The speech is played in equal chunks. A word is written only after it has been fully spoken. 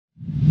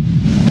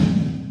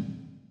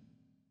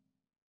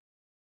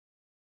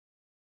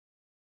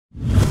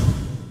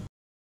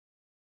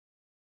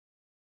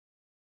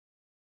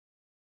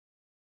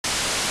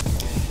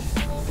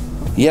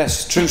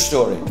Yes, true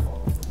story.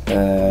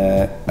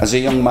 As a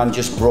young man,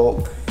 just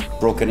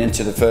broken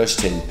into the first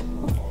team,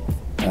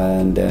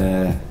 and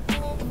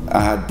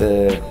I had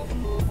the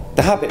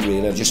habit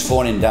really of just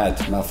phoning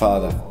Dad, my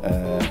father,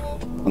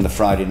 on the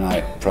Friday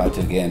night prior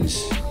to the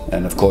games.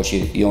 And of course,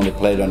 you only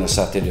played on a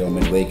Saturday or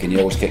midweek, and you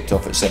always kicked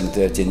off at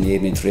 7:30 in the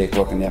evening, 3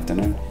 o'clock in the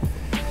afternoon.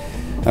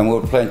 And we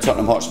were playing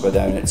Tottenham Hotspur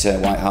down at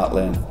White Hart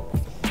Lane.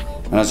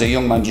 And as a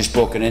young man just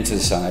broken into the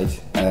side,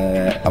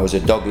 I was a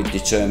dogged,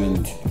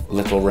 determined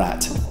little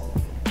rat.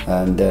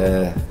 And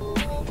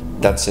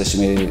Dad says to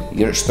me,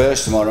 "You're at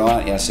Spurs tomorrow,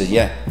 aren't you?" I said,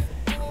 "Yeah."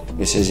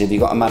 He says, "Have you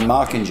got a man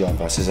marking job?"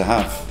 I says, "I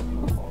have."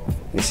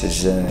 He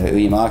says, "Who are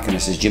you marking?" I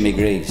says, "Jimmy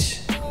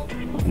Greaves."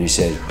 And he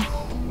says,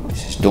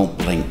 "Don't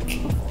blink."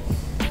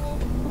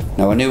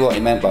 Now I knew what he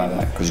meant by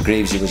that, because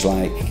Greaves, he was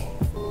like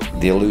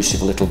the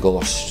elusive little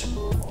ghost.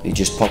 He'd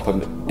just pop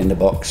him in the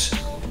box,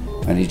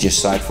 and he'd just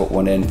side foot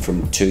one in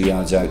from 2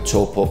 yards out,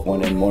 toe up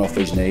one in, one off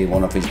his knee,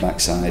 one off his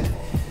backside.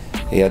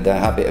 He had the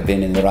habit of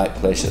being in the right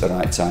place at the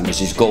right time, as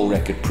his goal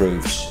record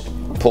proves.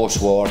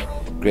 Post-war,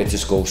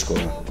 greatest goal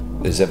scorer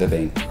there's ever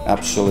been.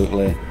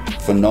 Absolutely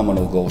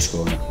phenomenal goal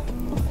scorer.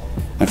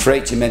 And for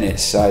 80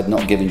 minutes, I had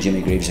not given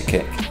Jimmy Greaves a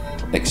kick,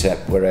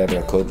 except wherever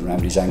I could,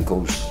 around his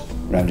ankles,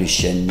 around his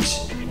shins.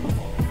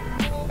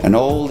 And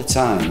all the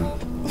time,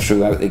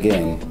 throughout the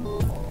game,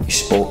 he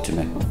spoke to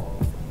me.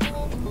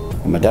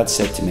 And my dad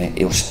said to me,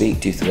 "He'll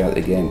speak to you throughout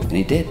the game." And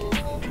he did.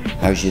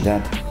 "How's your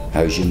dad?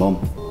 How's your mum?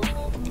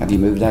 Have you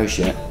moved house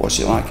yet? What's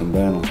it like in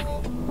Burnley?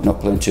 Not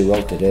playing too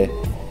well today."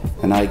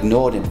 And I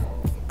ignored him,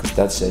 because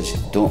Dad says,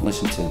 "Don't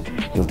listen to him,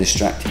 he'll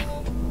distract you."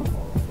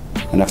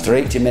 And after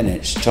 80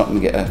 minutes, Tottenham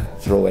get a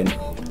throw in,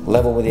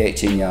 level with the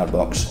 18-yard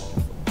box.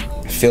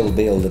 Phil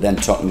Beale, the then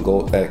Tottenham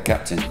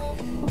captain,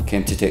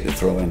 came to take the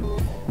throw in.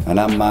 And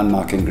I'm man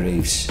marking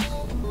Greaves.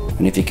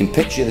 And if you can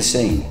picture the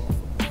scene,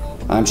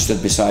 I'm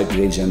stood beside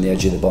Greaves on the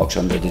edge of the box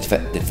on the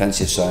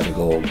defensive side of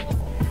goal.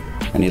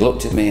 And he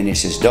looked at me and he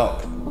says,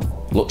 "Doc,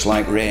 looks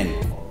like rain."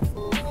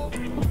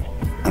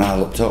 And I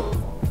looked up.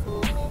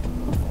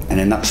 And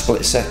in that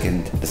split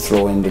second, the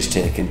throw-in was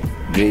taken.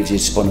 Greaves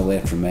had spun away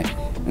from me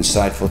and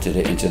side-footed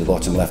it into the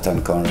bottom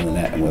left-hand corner of the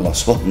net, and we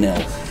lost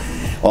 1-0.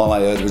 All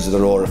I heard was the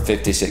roar of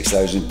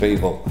 56,000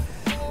 people.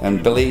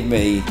 And believe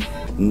me,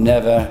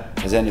 never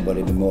has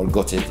anybody been more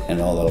gutted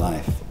in all their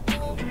life.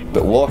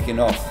 But walking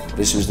off,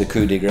 this was the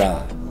coup de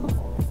grace.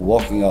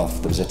 Walking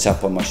off, there was a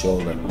tap on my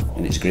shoulder,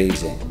 and it's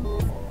Greavesy.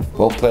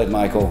 "Well played,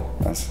 Michael."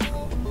 I was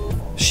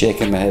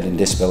shaking my head in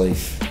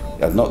disbelief.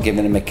 I'd not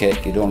given him a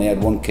kick, he'd only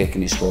had one kick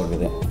and he scored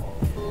with it.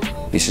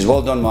 He says,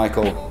 "Well done,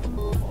 Michael."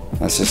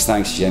 I says,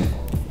 "Thanks, Jim."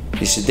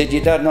 He said, "Did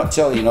your dad not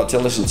tell you not to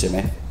listen to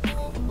me?"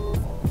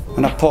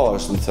 And I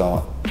paused and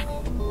thought,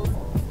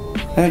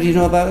 "How do you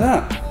know about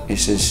that?" He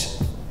says,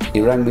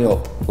 "He rang me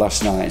up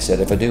last night and said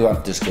if I do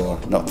have to score,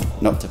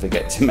 not to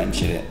forget to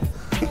mention it."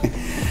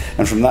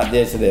 And from that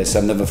day to this,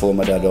 I've never phoned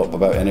my dad up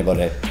about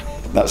anybody.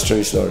 That's a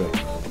true story.